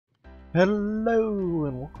Hello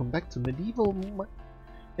and welcome back to Medieval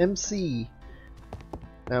MC.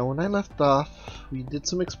 Now when I left off, we did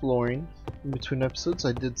some exploring. In between episodes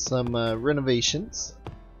I did some renovations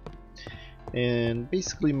and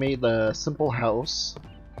basically made a simple house,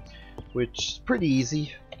 which is pretty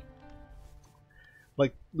easy.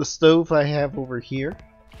 Like the stove I have over here,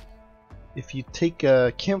 if you take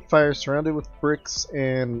a campfire surrounded with bricks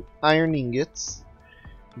and iron ingots,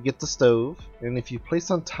 you get the stove, and if you place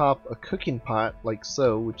on top a cooking pot like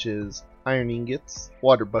so, which is iron ingots,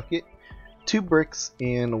 water bucket, 2 bricks,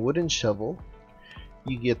 and a wooden shovel,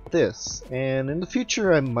 you get this. And in the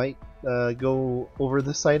future I might go over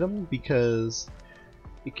this item because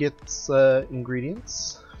it gets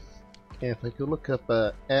ingredients. And if I could look up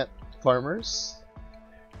at farmers,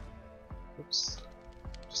 oops,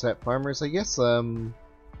 just at farmers, I guess, I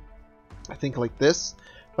think like this.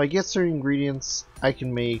 If I get certain ingredients, I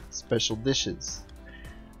can make special dishes.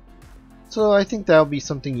 So I think that'll be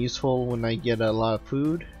something useful when I get a lot of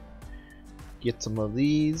food. Get some of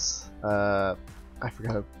these. I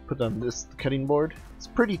forgot to put on this cutting board. It's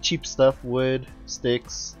pretty cheap stuff, wood,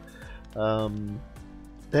 sticks.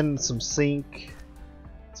 Then some sink.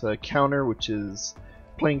 It's a counter, which is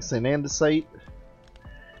planks and andesite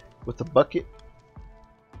with a bucket.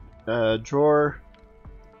 Drawer.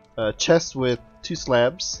 Chest with 2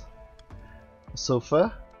 slabs, a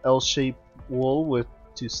sofa, L-shaped wool with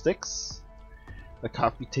 2 sticks, a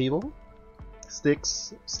coffee table,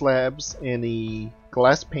 sticks, slabs, and a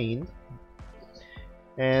glass pane.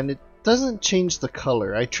 And it doesn't change the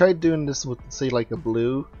color. I tried doing this with, say, like a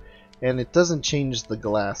blue, and it doesn't change the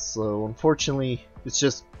glass, so unfortunately it's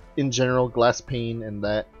just in general glass pane and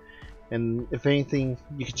that. And if anything,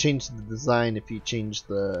 you can change the design if you change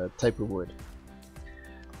the type of wood.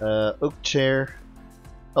 Oak chair,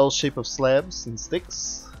 L shape of slabs and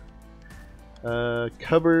sticks.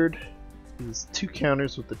 Cupboard is 2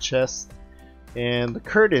 counters with the chest, and the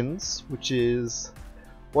curtains, which is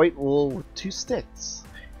white wool with 2 sticks.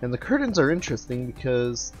 And the curtains are interesting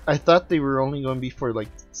because I thought they were only going to be for, like,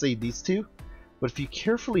 say these 2, but if you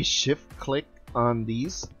carefully shift click on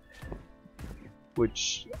these,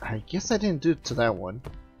 which I guess I didn't do it to that one,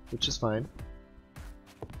 which is fine.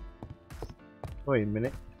 Wait a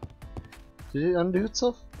minute. Did it undo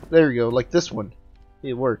itself? There we go, like this one.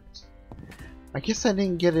 It worked. I guess I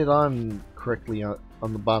didn't get it on correctly on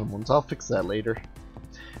the bottom ones. I'll fix that later.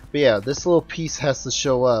 But yeah, this little piece has to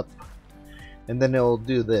show up, and then it'll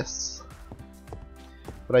do this.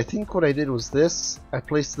 But I think what I did was this. I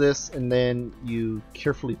placed this, and then you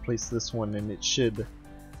carefully place this one, and it should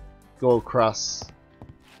go across.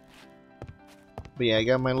 But yeah, I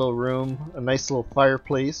got my little room, a nice little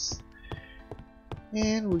fireplace.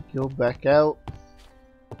 And we go back out,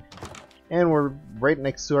 and we're right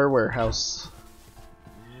next to our warehouse,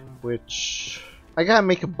 which I gotta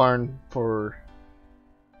make a barn for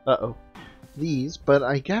these, but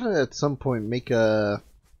I gotta at some point make a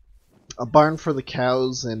barn for the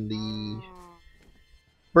cows and the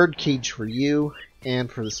bird cage for you, and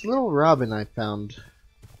for this little robin I found.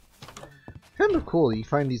 Kind of cool, you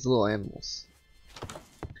find these little animals.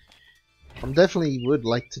 I definitely would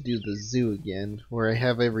like to do the zoo again, where I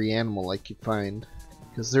have every animal I could find,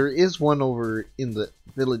 because there is one over in the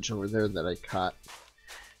village over there that I caught.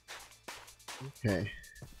 Okay,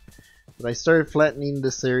 but I started flattening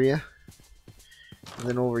this area, and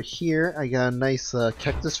then over here I got a nice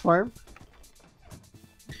cactus farm,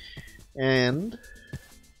 and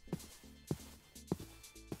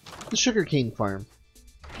the sugarcane farm,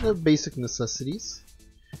 the basic necessities.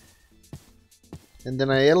 And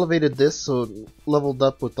then I elevated this so it leveled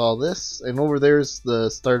up with all this, and over there's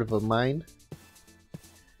the start of a mine.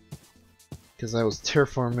 Because I was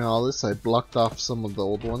terraforming all this, I blocked off some of the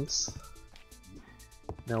old ones.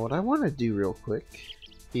 Now what I want to do real quick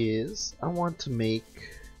is I want to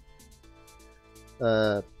make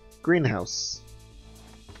a greenhouse.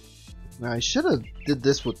 Now I should have did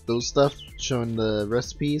this with those stuff, showing the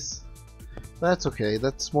recipes. But that's okay,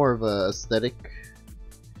 that's more of a aesthetic.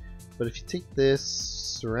 But if you take this,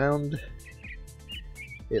 surround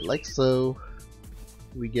it like so,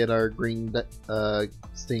 we get our green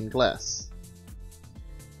stained glass.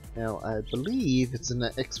 Now I believe it's an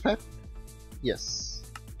expat. Yes.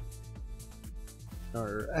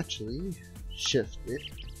 Or actually, shift it.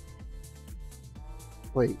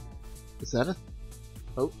 Wait, is that a...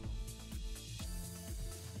 oh.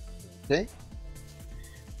 Okay.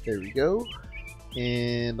 There we go.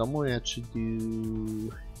 And I'm going to actually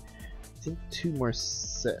do... I think 2 more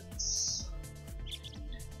sets.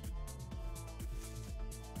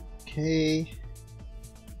 Okay.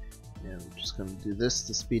 And I'm just going to do this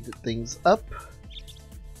to speed things up.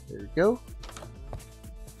 There we go.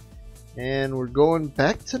 And we're going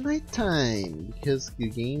back to nighttime because the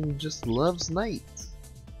game just loves night.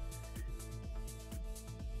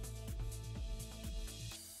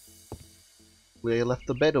 We left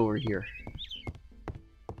the bed over here.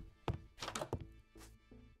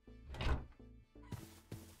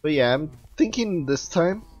 But yeah, I'm thinking this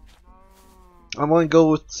time I want to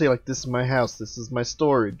go with, say, like, this is my house, this is my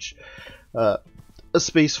storage, a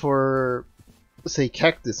space for, say,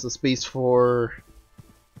 cactus, a space for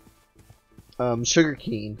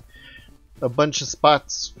sugarcane, a bunch of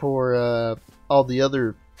spots for all the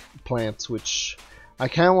other plants, which I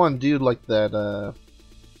kind of want to do like that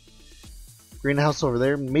greenhouse over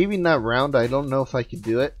there. Maybe not round, I don't know if I could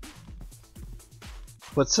do it,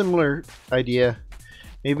 but similar idea.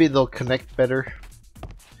 Maybe they'll connect better.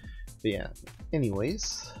 But yeah,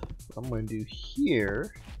 anyways, what I'm going to do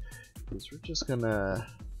here is we're just gonna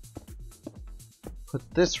put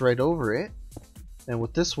this right over it, and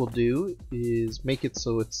what this will do is make it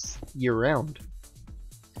so it's year-round.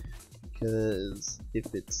 Because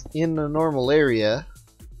if it's in a normal area,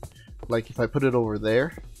 like if I put it over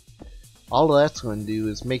there, all that's going to do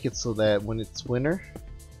is make it so that when it's winter,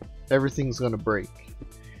 everything's going to break.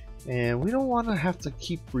 And we don't want to have to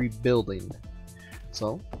keep rebuilding.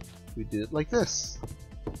 So, we do it like this.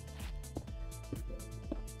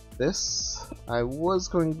 I was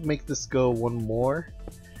going to make this go one more,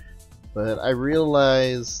 but I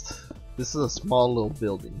realized this is a small little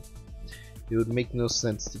building. It would make no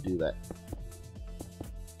sense to do that.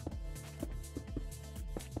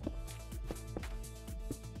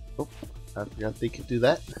 Oh, I forgot they could do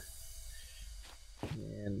that.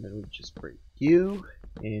 And then we just break you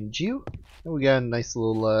and you, and we got a nice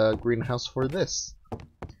little greenhouse for this.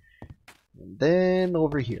 And then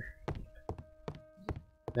over here.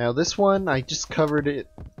 Now this one, I just covered it,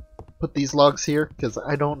 put these logs here because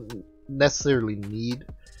I don't necessarily need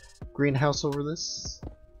greenhouse over this.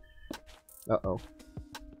 Uh-oh.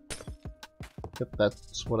 Yep,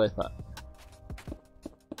 that's what I thought.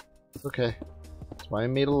 It's okay. That's why I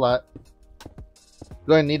made a lot. I'm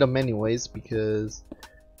going to need them anyways because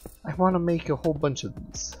I want to make a whole bunch of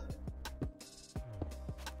these.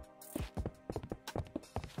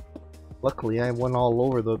 Luckily, I went all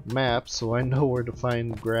over the map, so I know where to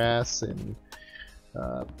find grass and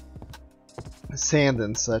sand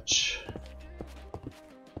and such.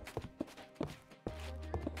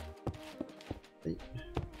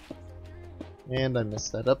 And I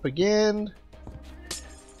messed that up again.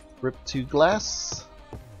 Rip 2 glass.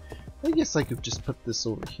 I guess I could just put this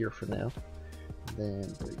over here for now. And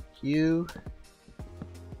then break you.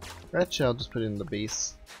 Actually, I'll just put it in the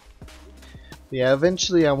base. But yeah,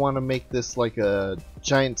 eventually I want to make this like a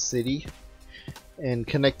giant city and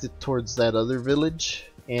connect it towards that other village.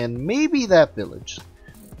 And maybe that village.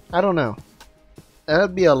 I don't know. That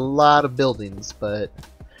would be a lot of buildings, but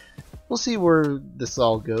we'll see where this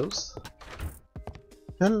all goes.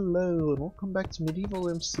 Hello and welcome back to Medieval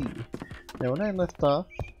MC. Now when I left off,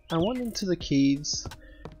 I went into the caves.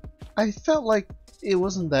 I felt like it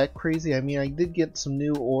wasn't that crazy. I mean, I did get some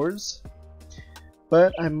new ores,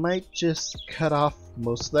 but I might just cut off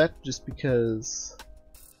most of that just because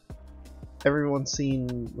everyone's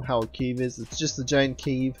seen how a cave is. It's just a giant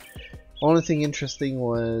cave. Only thing interesting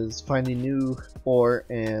was finding new ore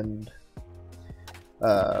and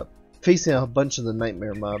facing a bunch of the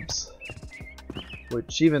nightmare mobs,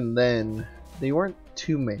 which even then they weren't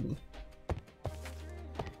too many.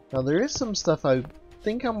 Now there is some stuff I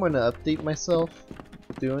think I'm going to update myself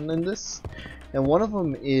doing in this, and one of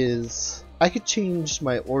them is I could change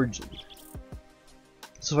my origin.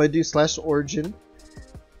 So if I do /origin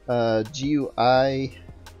GUI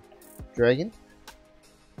dragon,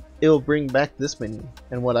 it will bring back this menu.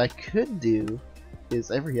 And what I could do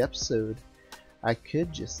is every episode I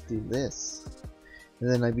could just do this, and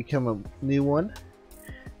then I become a new one.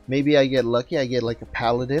 Maybe I get lucky, I get like a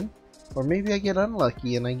paladin, or maybe I get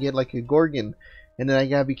unlucky and I get like a gorgon, and then I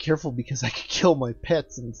gotta be careful because I could kill my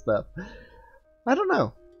pets and stuff. I don't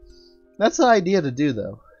know. That's the idea to do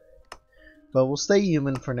though. But we'll stay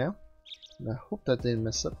human for now. I hope that didn't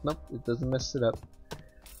mess up. Nope, it doesn't mess it up.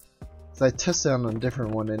 So I tested on a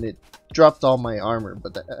different one and it dropped all my armor,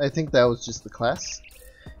 but I think that was just the class.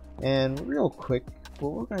 And real quick,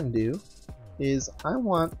 what we're going to do is I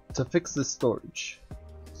want to fix this storage.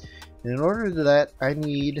 And in order to do that, I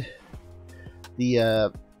need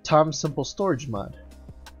the Tom Simple Storage mod.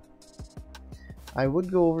 I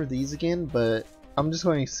would go over these again, but I'm just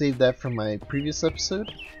going to save that from my previous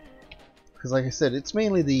episode. Because like I said, it's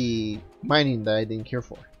mainly the mining that I didn't care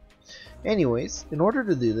for. Anyways, in order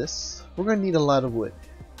to do this, we're going to need a lot of wood.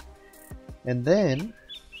 And then,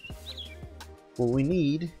 what we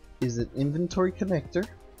need is an inventory connector,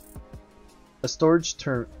 a storage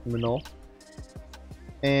terminal,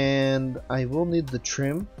 and I will need the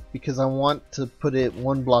trim because I want to put it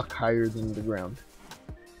 1 block higher than the ground.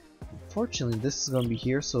 Unfortunately, this is going to be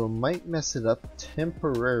here, so it might mess it up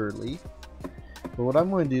temporarily. But what I'm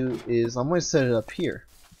going to do is I'm going to set it up here.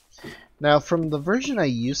 Now, from the version I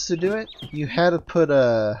used to do it, you had to put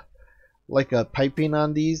a piping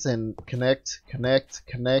on these and connect.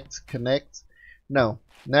 No,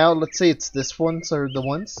 now let's say it's this ones are the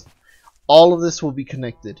ones. All of this will be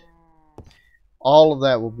connected. All of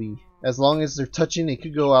that will be, as long as they're touching. It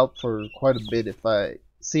could go out for quite a bit if I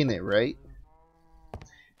seen it right.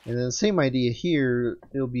 And then the same idea here,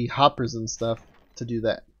 it'll be hoppers and stuff to do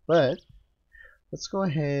that. But let's go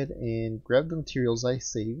ahead and grab the materials I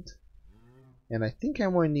saved. And I think I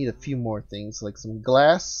might need a few more things, like some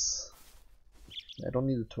glass. I don't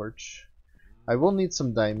need a torch. I will need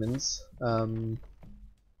some diamonds. Where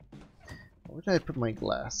did I put my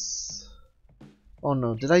glass? Oh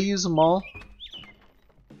no, did I use them all?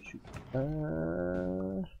 Shoot.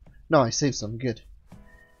 No, I saved some. Good.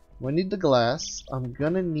 I need the glass. I'm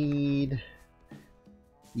gonna need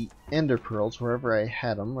the ender pearls wherever I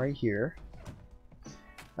had them, right here.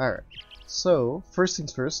 Alright, so first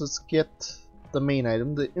things first, let's get the main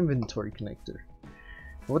item, the inventory connector.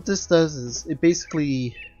 What this does is it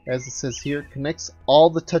basically, as it says here, connects all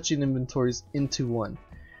the touching inventories into one.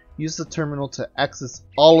 Use the terminal to access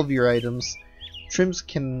all of your items. Trims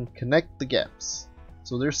can connect the gaps.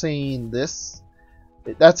 So they're saying this.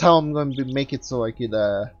 That's how I'm going to make it so I could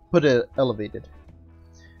put it elevated.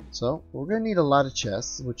 So we're going to need a lot of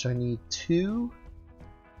chests, which I need 2,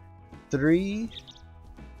 3,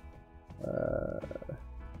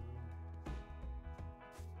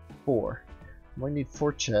 4. I'm going to need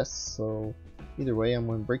 4 chests, so either way I'm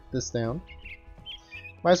going to break this down.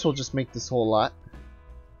 Might as well just make this whole lot.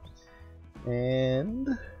 And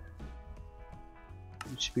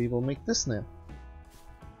we should be able to make this now.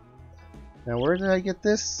 Now where did I get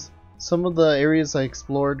this? Some of the areas I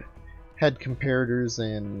explored had comparators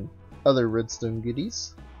and other redstone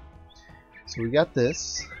goodies. So we got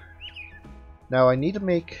this. Now I need to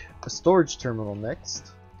make a storage terminal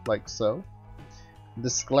next, like so.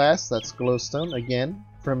 This glass, that's glowstone, again,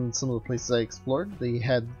 from some of the places I explored, they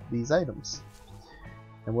had these items.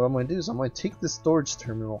 And what I'm going to do is I'm going to take this storage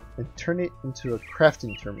terminal and turn it into a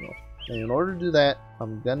crafting terminal. And in order to do that,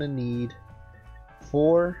 I'm going to need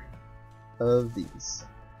 4 of these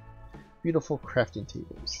beautiful crafting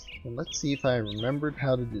tables. And let's see if I remembered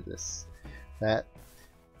how to do this. I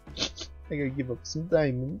gotta give up some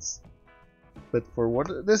diamonds, but for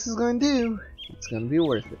what this is going to do, it's going to be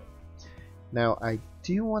worth it. Now I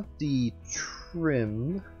do want the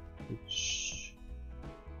trim, which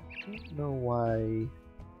I don't know why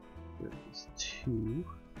there's 2.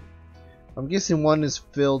 I'm guessing 1 is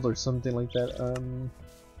filled or something like that.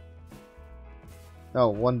 Oh,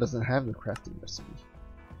 1 doesn't have the crafting recipe.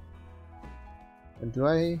 And do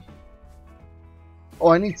I? Oh,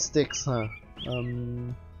 I need sticks, huh?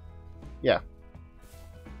 Yeah.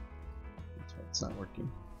 That's why it's not working.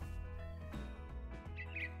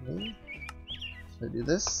 Okay. So I do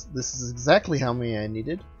this. This is exactly how many I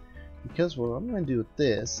needed. Because what I'm going to do with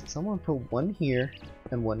this is I'm going to put 1 here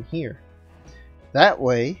and 1 here. That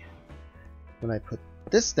way, when I put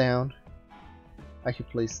this down, I can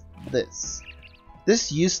place this.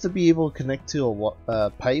 This used to be able to connect to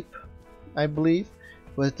a pipe, I believe,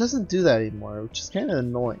 but it doesn't do that anymore, which is kind of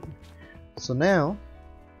annoying. So now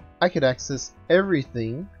I could access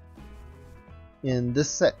everything in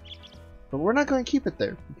this set, but we're not going to keep it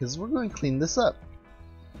there because we're going to clean this up.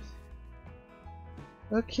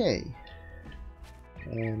 Okay,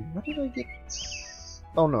 and what did I get?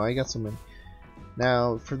 Oh no, I got some in.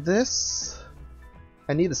 Now for this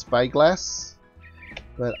I need a spyglass,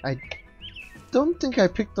 but I don't think I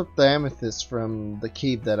picked up the amethyst from the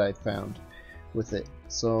cave that I found with it,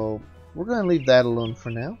 so we're going to leave that alone for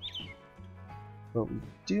now. But we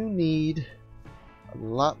do need a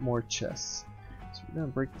lot more chests, so we're going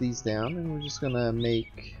to break these down and we're just going to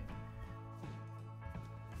make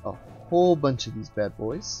a whole bunch of these bad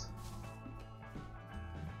boys.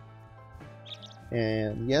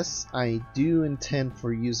 And yes, I do intend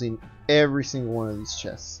for using every single one of these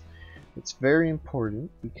chests. It's very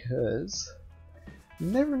important because you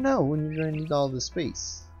never know when you're going to need all this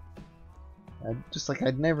space. Just like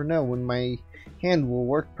I'd never know when my hand will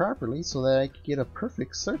work properly so that I could get a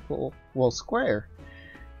perfect circle, well, square.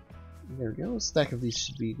 There we go, a stack of these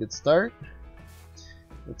should be a good start.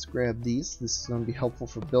 Let's grab these. This is going to be helpful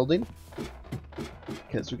for building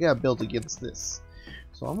because we got to build against this.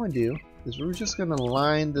 So what I'm going to do is we're just going to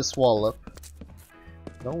line this wall up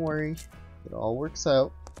Don't worry, it all works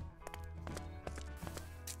out.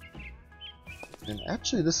 And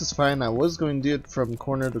actually this is fine. I was going to do it from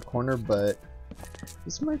corner to corner, but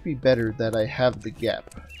this might be better that I have the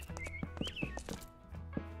gap.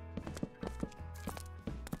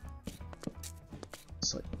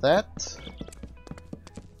 Just like that.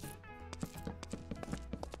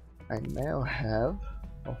 I now have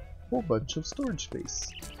a whole bunch of storage space,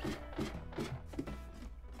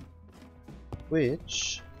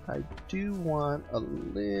 which I do want a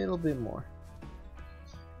little bit more,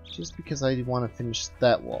 just because I want to finish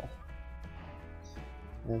that wall.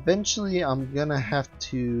 And eventually I'm gonna have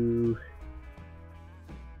to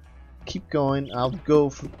keep going. I'll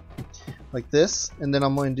go like this, and then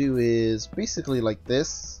I'm going to do is basically like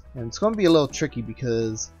this, and it's going to be a little tricky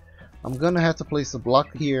because I'm gonna have to place a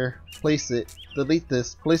block here, place it, delete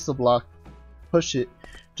this, place the block, push it,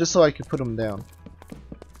 just so I can put them down.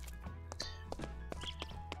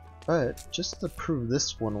 But just to prove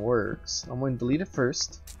this one works, I'm going to delete it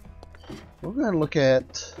first. We're going to look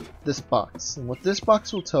at this box, and what this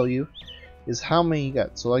box will tell you is how many you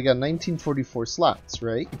got. So I got 1944 slots,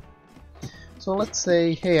 right? So let's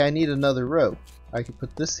say, hey, I need another row. I can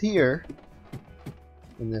put this here,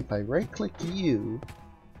 and if I right click you,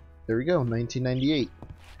 there we go, 1998.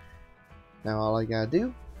 Now all I gotta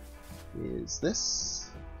do is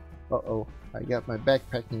this. Uh-oh, I got my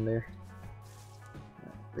backpack in there.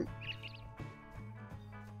 What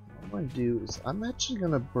I'm gonna do is I'm actually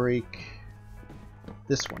gonna break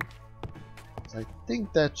this one. I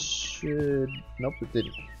think that should... Nope, it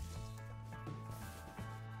didn't.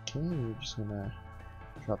 Okay, we're just gonna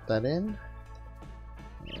drop that in.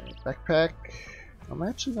 Backpack. I'm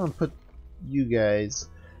actually gonna put you guys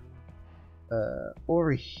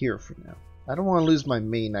over here for now. I don't want to lose my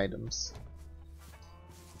main items.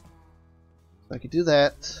 So I could do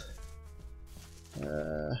that.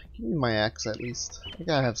 Give me my axe at least. I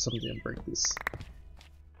gotta have something to break this.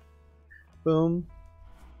 Boom.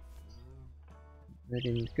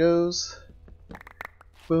 Ready it goes.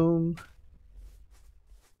 Boom.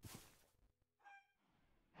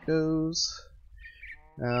 Goes.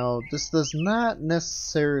 Now this does not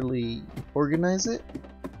necessarily organize it.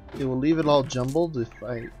 It will leave it all jumbled if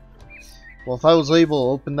I... Well, if I was able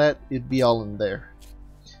to open that, it'd be all in there.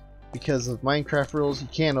 Because of Minecraft rules, you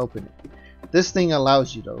can't open it. This thing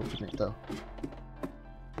allows you to open it, though.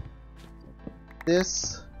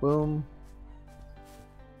 This, boom.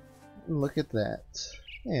 And look at that.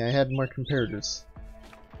 Hey, I had more comparators.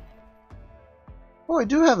 Oh, I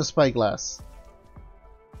do have a spyglass.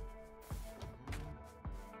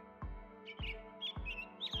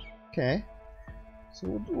 Okay. So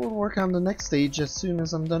we'll work on the next stage as soon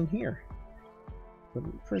as I'm done here. But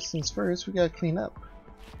first things first, we gotta clean up.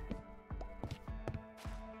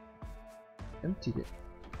 Emptied it.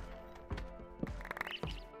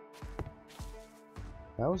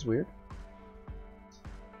 That was weird.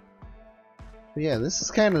 But yeah, this is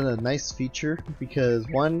kind of a nice feature because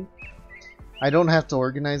one, I don't have to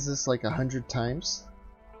organize this like 100 times.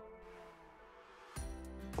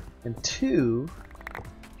 And two,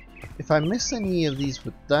 if I miss any of these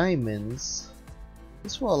with diamonds,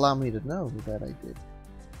 this will allow me to know that I did.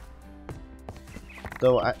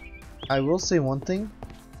 Though I will say one thing.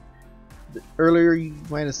 Earlier you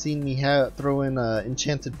might have seen me throw in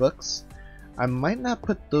enchanted books. I might not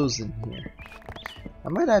put those in here. I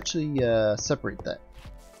might actually separate that.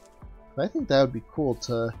 But I think that would be cool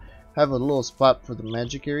to have a little spot for the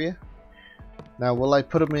magic area. Now will I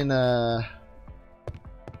put them in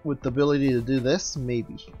with the ability to do this?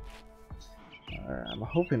 Maybe. I'm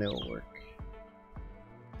hoping it will work.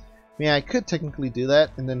 I mean, I could technically do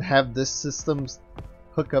that and then have this system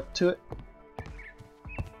hook up to it.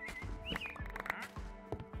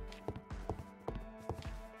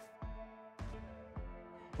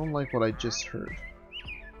 I don't like what I just heard.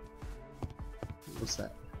 What was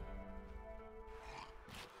that?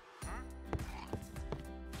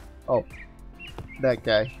 Oh, that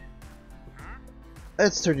guy.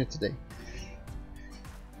 Let's turn it today.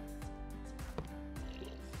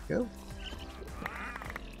 Go.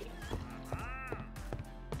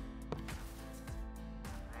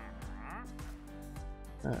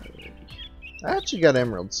 Alrighty. I actually got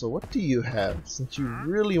emeralds, so what do you have since you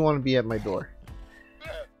really want to be at my door?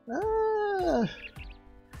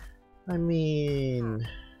 I mean,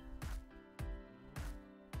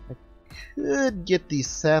 I could get these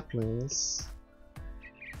saplings.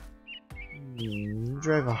 You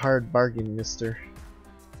drive a hard bargain, mister.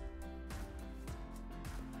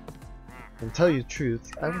 And tell you the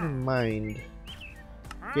truth, I wouldn't mind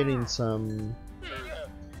getting some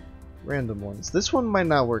Random ones. This one might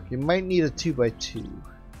not work. It might need a 2x2.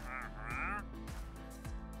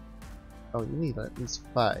 Oh, you need at least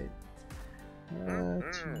 5. 2,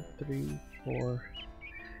 3, 4.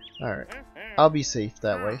 Alright. I'll be safe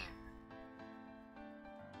that way.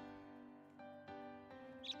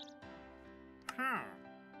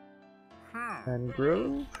 And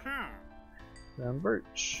grove. And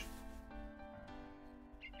birch.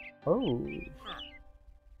 Oh.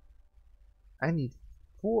 I need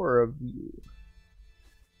 4 of you.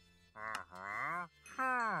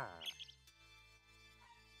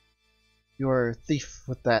 You are a thief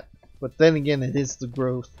with that. But then again, it is the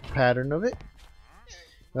growth pattern of it.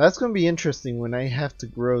 Now that's going to be interesting when I have to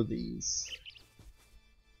grow these.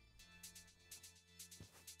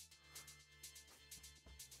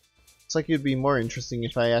 Looks like it would be more interesting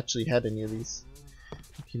if I actually had any of these.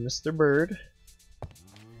 Okay, Mr. Bird.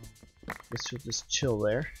 Guess you'll just chill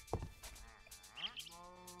there.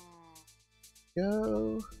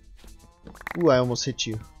 Go. Ooh, I almost hit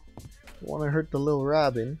you. Don't want to hurt the little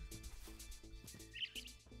robin.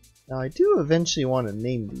 Now I do eventually want to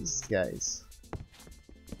name these guys.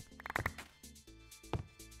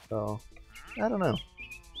 So, I don't know.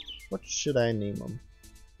 What should I name them?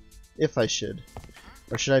 If I should.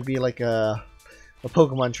 Or should I be like a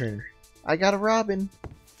Pokemon trainer? I got a Robin!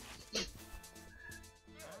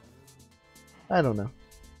 I don't know.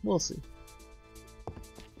 We'll see.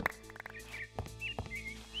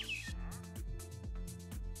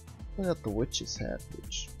 I got the witch's hat,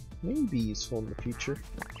 which may be useful in the future.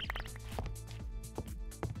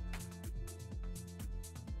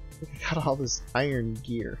 I got all this iron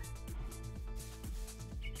gear.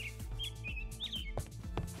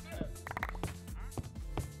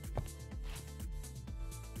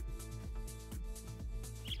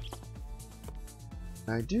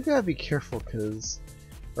 I do gotta be careful because,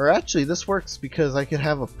 or actually this works because I could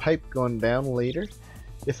have a pipe going down later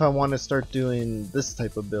if I want to start doing this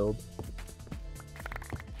type of build.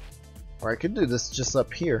 Or I could do this just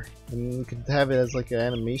up here and we could have it as like an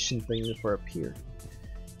animation thing if we're up here.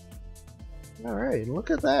 Alright,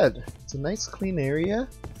 look at that. It's a nice clean area.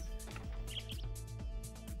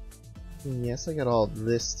 And yes, I got all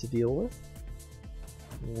this to deal with.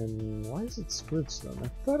 And why is it smooth stone? I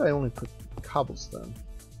thought I only put cobblestone.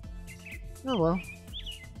 Oh well.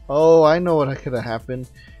 Oh, I know what could have happened.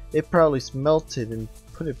 It probably smelted and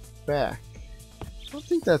put it back. I don't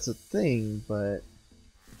think that's a thing, but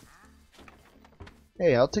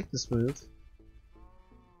hey, I'll take the smooth.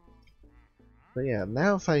 But yeah,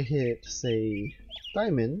 now if I hit, say,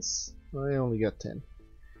 diamonds, well, I only got 10.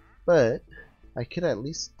 But I could at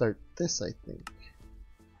least start this, I think.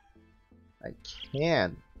 I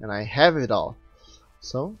can, and I have it all.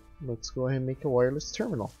 So let's go ahead and make a wireless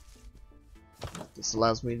terminal. What this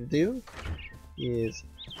allows me to do is,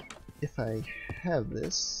 if I have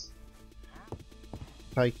this,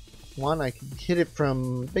 if I want, I can hit it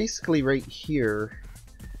from basically right here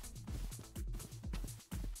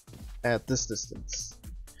at this distance.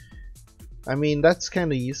 I mean, that's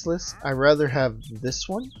kind of useless. I'd rather have this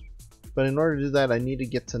one, but in order to do that I need to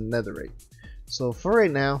get to netherite. So for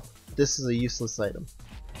right now, this is a useless item.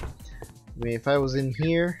 I mean, if I was in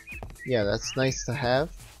here, yeah, that's nice to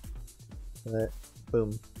have. But,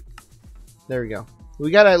 boom. There we go. We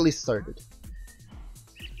got at least started.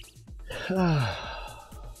 Now,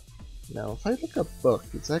 if I look up book,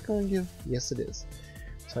 is that going to give? Yes, it is.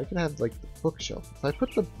 So I can have like the bookshelf. If I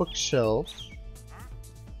put the bookshelf,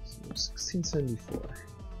 so 1674,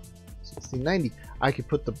 1690, I could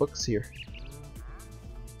put the books here.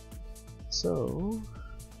 So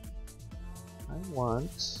I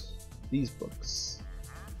want these books.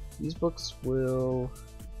 These books will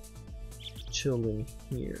chill in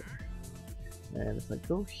here. And if I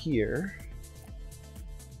go here,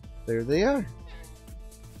 there they are.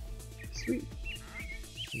 Sweet.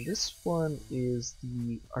 And this one is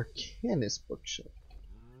the Arcanist bookshelf.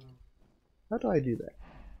 How do I do that?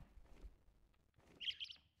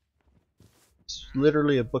 It's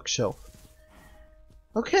literally a bookshelf.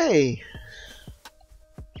 Okay.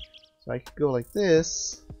 So I could go like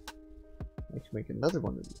this. I can make another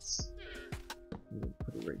one of these. And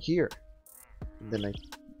put it right here. And then I'm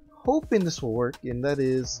hoping this will work, and that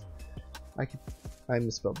is, I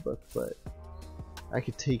misspelled book, but I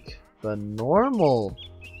could take the normal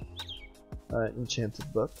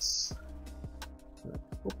enchanted books. I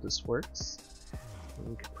hope this works. And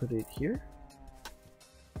we can put it here.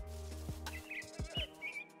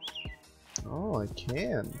 Oh, I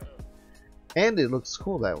can. And it looks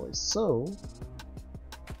cool that way. So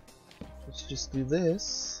let's just do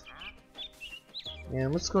this.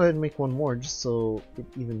 And let's go ahead and make one more just so it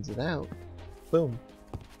evens it out. Boom.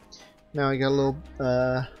 Now I got a little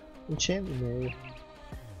enchantment area.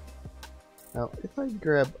 Now if I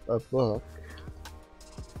grab a book,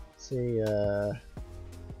 say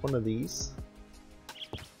one of these,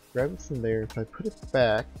 grab it from there, if I put it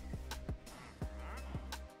back,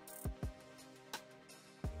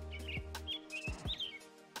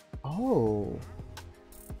 oh,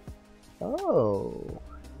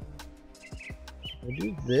 I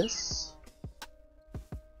do this,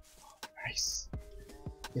 nice,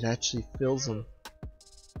 it actually fills them.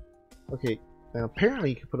 Okay, now apparently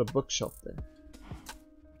you can put a bookshelf there.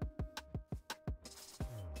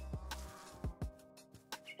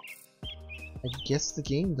 I guess the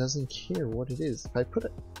game doesn't care what it is if I put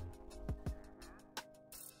it.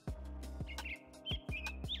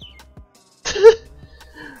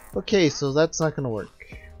 Okay, so that's not gonna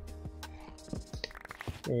work.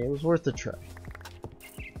 Okay, it was worth a try.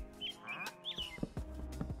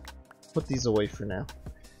 Put these away for now.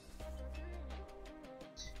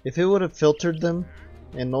 If it would have filtered them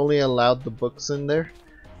and only allowed the books in there,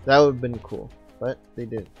 that would have been cool, but they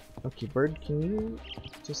didn't. Okay, bird, can you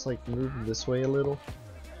just like move this way a little?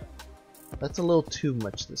 That's a little too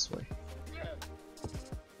much this way.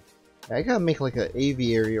 I gotta make like an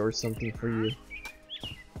aviary or something for you.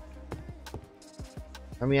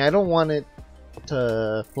 I mean, I don't want it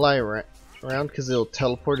to fly around because it'll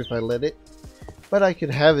teleport if I let it, but I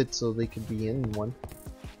could have it so they could be in one.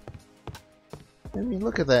 I mean,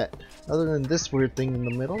 look at that. Other than this weird thing in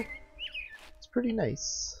the middle, it's pretty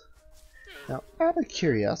nice. Now, out of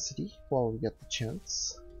curiosity, while we get the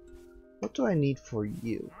chance, what do I need for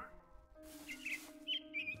you?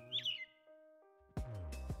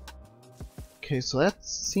 Okay, so that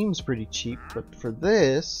seems pretty cheap, but for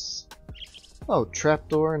this, oh,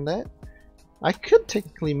 trapdoor and that, I could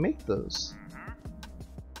technically make those.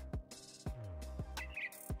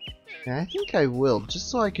 And I think I will, just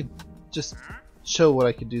so I could just show what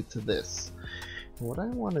I could do to this. And what I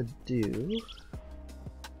want to do,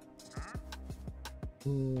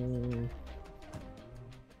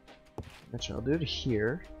 actually I'll do it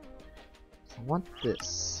here. I want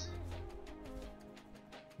this.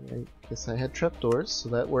 I guess I had trapdoors, so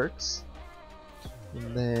that works.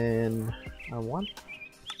 And then I want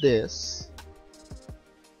this.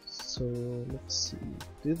 So let's see.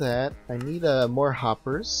 Do that. I need more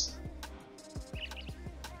hoppers.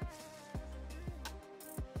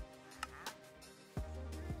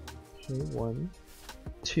 Okay, 1,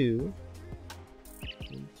 2,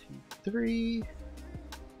 1, 2, 3.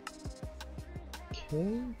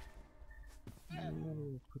 Okay. And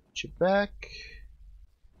we'll put you back.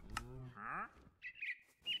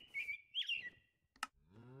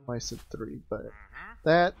 I said 3, but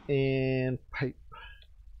that and pipe.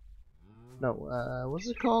 No, what's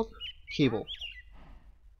it called? Cable.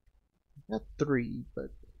 I got 3, but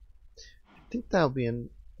I think that'll be in.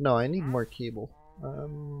 No, I need more cable.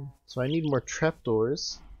 So I need more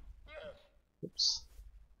trapdoors. Oops.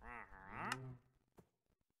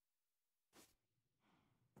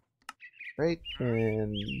 Right,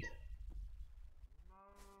 and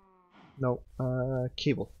no,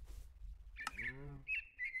 cable.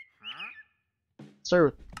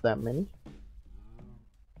 Start with that many.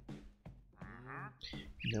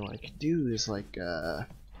 Now what I could do is like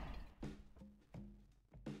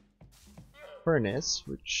furnace,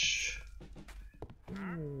 which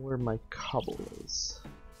where my cobble is.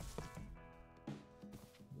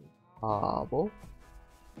 Cobble.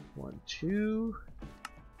 1, 2.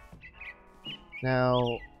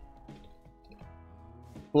 Now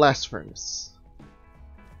blast furnace.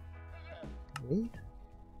 Okay.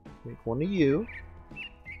 Make one of you.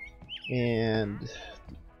 And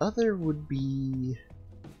the other would be,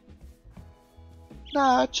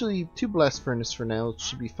 nah, actually 2 blast furnace for now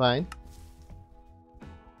should be fine.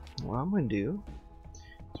 What I'm gonna do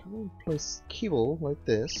is I'm gonna place cable like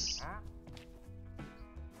this.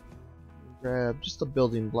 Grab just a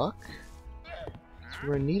building block. So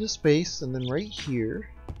we're gonna need a space, and then right here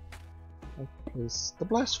I place the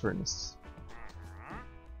blast furnace.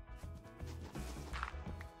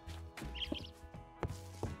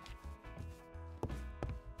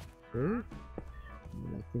 And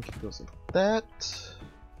I think it goes like that.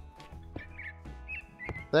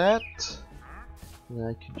 That. And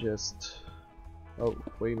I could just. Oh,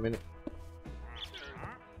 wait a minute.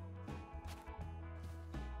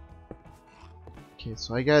 Okay,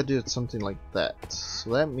 so I gotta do it something like that.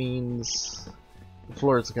 So that means the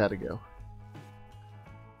floor's gotta go.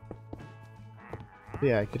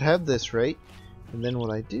 Yeah, I could have this, right? And then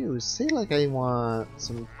what I do is say like I want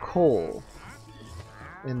some coal.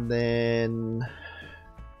 And then,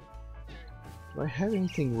 do I have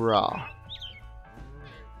anything raw?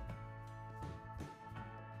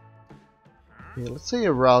 Okay, let's say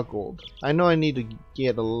a raw gold. I know I need to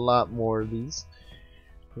get a lot more of these,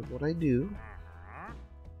 but what I do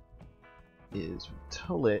is we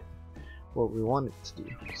tell it what we want it to do.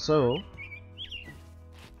 So,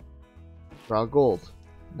 raw gold.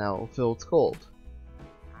 Now it'll fill with gold.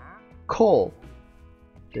 Coal.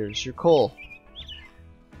 There's your coal.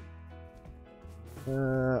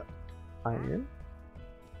 Iron.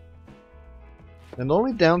 And the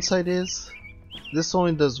only downside is this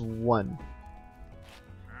only does one.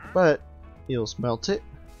 But you'll smelt it,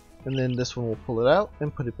 and then this one will pull it out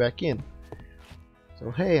and put it back in.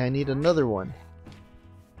 So hey, I need another one.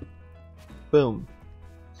 Boom.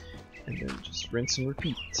 And then just rinse and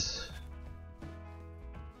repeat.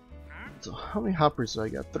 So how many hoppers do I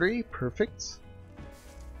got? 3? Perfect. So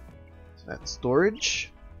that's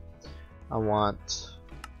storage. I want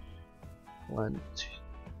 1,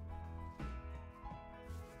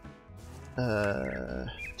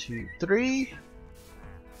 2, 3.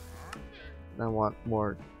 And I want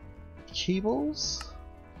more cables.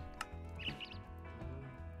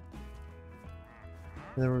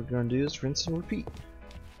 And then what we're going to do is rinse and repeat.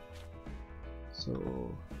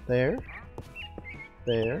 So there,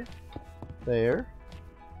 there, there.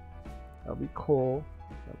 That'll be coal.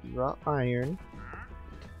 That'll be raw iron.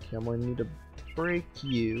 Okay, I'm going to need to break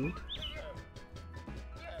you.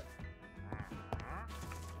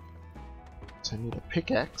 So I need a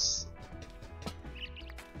pickaxe.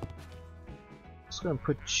 Just going to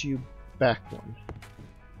put you back one.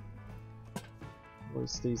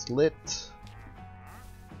 Always stays lit.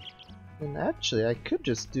 And actually, I could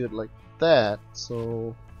just do it like that,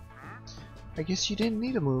 so I guess you didn't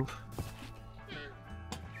need to move.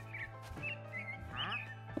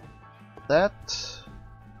 That.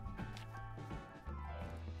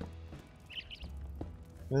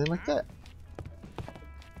 And then like that.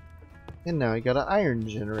 And now I got an iron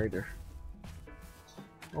generator.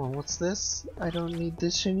 Oh, what's this? I don't need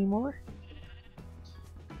this anymore.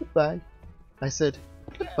 Goodbye. I said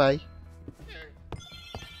goodbye.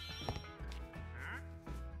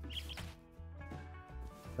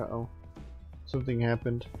 Uh-oh. Something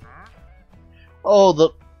happened. Oh, the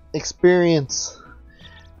experience.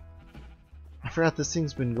 I forgot this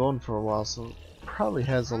thing's been going for a while, so it probably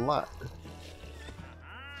has a lot.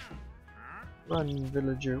 Run,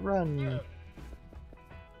 villager, run.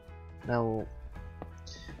 Now,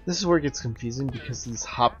 this is where it gets confusing because these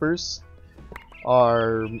hoppers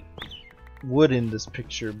are wood in this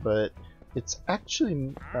picture, but it's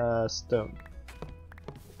actually stone.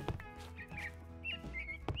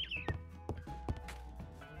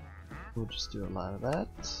 We'll just do a lot of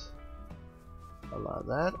that. A lot of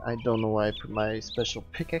that. I don't know why I put my special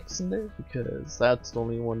pickaxe in there because that's the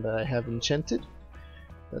only one that I have enchanted.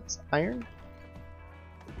 That's iron.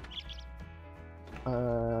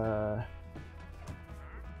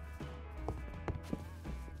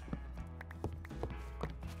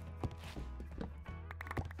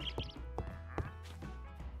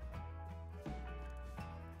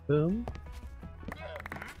 Boom.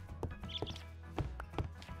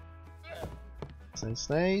 Nice,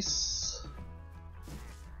 nice.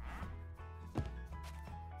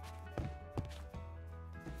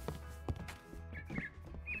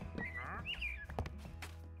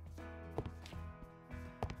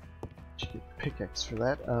 Should get the pickaxe for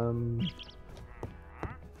that.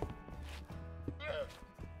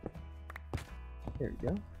 There we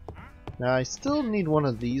go. Now I still need one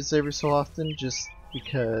of these every so often, just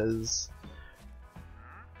because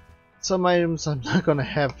some items I'm not gonna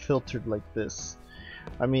have filtered like this.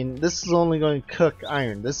 I mean, this is only going to cook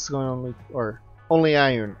iron. This is going to only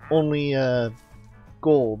iron, only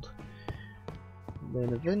gold. And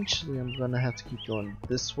then eventually I'm going to have to keep going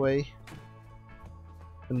this way.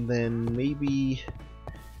 And then maybe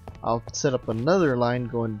I'll set up another line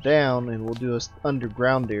going down and we'll do an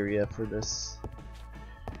underground area for this.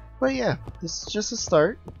 But yeah, this is just a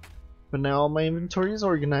start. But now all my inventory is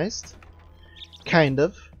organized. Kind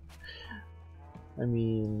of. I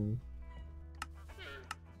mean,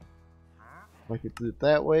 I could do it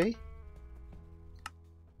that way.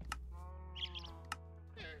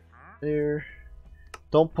 There.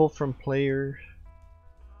 Don't pull from player.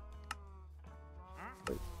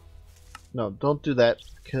 Wait. No, don't do that,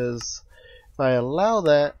 because if I allow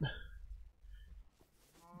that,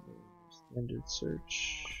 standard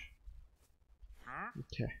search.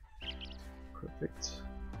 Okay. Perfect.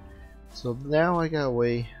 So now I got a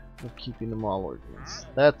way of keeping them all organized.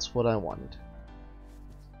 That's what I wanted.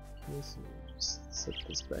 Okay, so we'll just set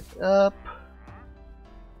this back up.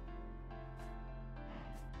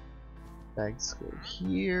 Bags go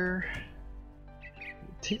here.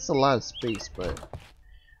 It takes a lot of space, but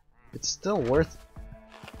it it's still worth it.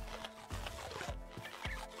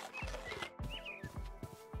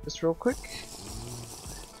 Just real quick.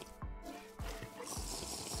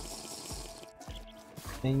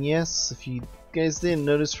 And yes, if you guys didn't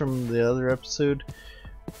notice from the other episode,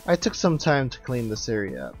 I took some time to clean this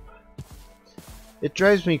area up. It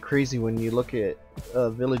drives me crazy when you look at a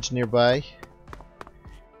village nearby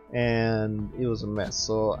and it was a mess.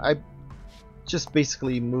 So I just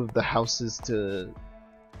basically moved the houses to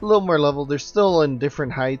a little more level. They're still in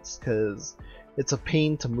different heights because it's a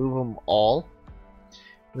pain to move them all.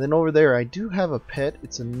 And then over there I do have a pet.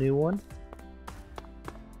 It's a new one.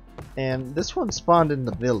 And this one spawned in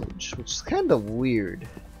the village, which is kind of weird.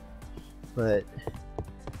 But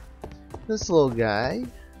this little guy,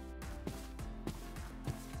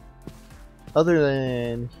 other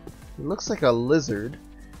than he looks like a lizard,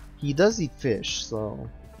 he does eat fish, so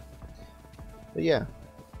but yeah,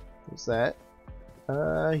 there's that.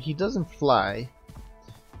 He doesn't fly,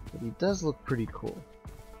 but he does look pretty cool.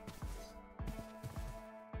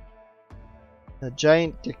 A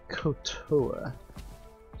giant Gekotoa.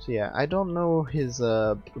 So yeah, I don't know his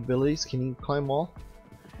abilities. Can he climb wall?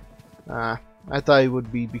 I thought he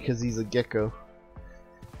would be because he's a gecko.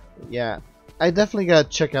 But yeah, I definitely gotta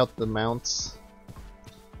check out the mounts.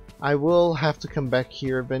 I will have to come back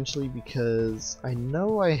here eventually because I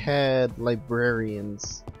know I had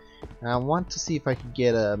librarians. And I want to see if I could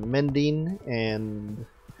get a mending and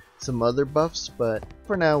some other buffs, but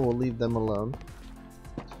for now we'll leave them alone.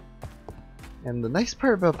 And the nice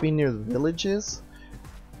part about being near the village is,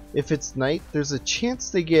 if it's night, there's a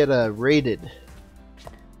chance they get raided.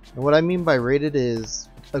 And what I mean by raided is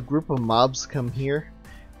a group of mobs come here.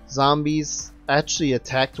 Zombies actually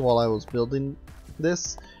attacked while I was building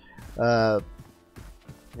this.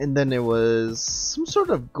 And then there was some sort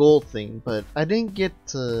of gold thing, but I didn't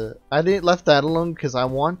left that alone because I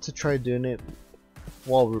want to try doing it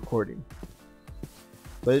while recording.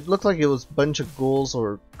 But it looked like it was a bunch of ghouls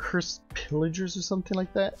or cursed pillagers or something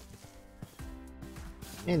like that.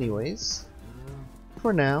 Anyways,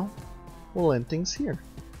 for now, we'll end things here.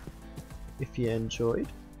 If you enjoyed,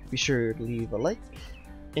 be sure to leave a like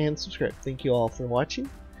and subscribe. Thank you all for watching,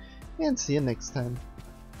 and see you next time.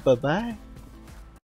 Bye bye.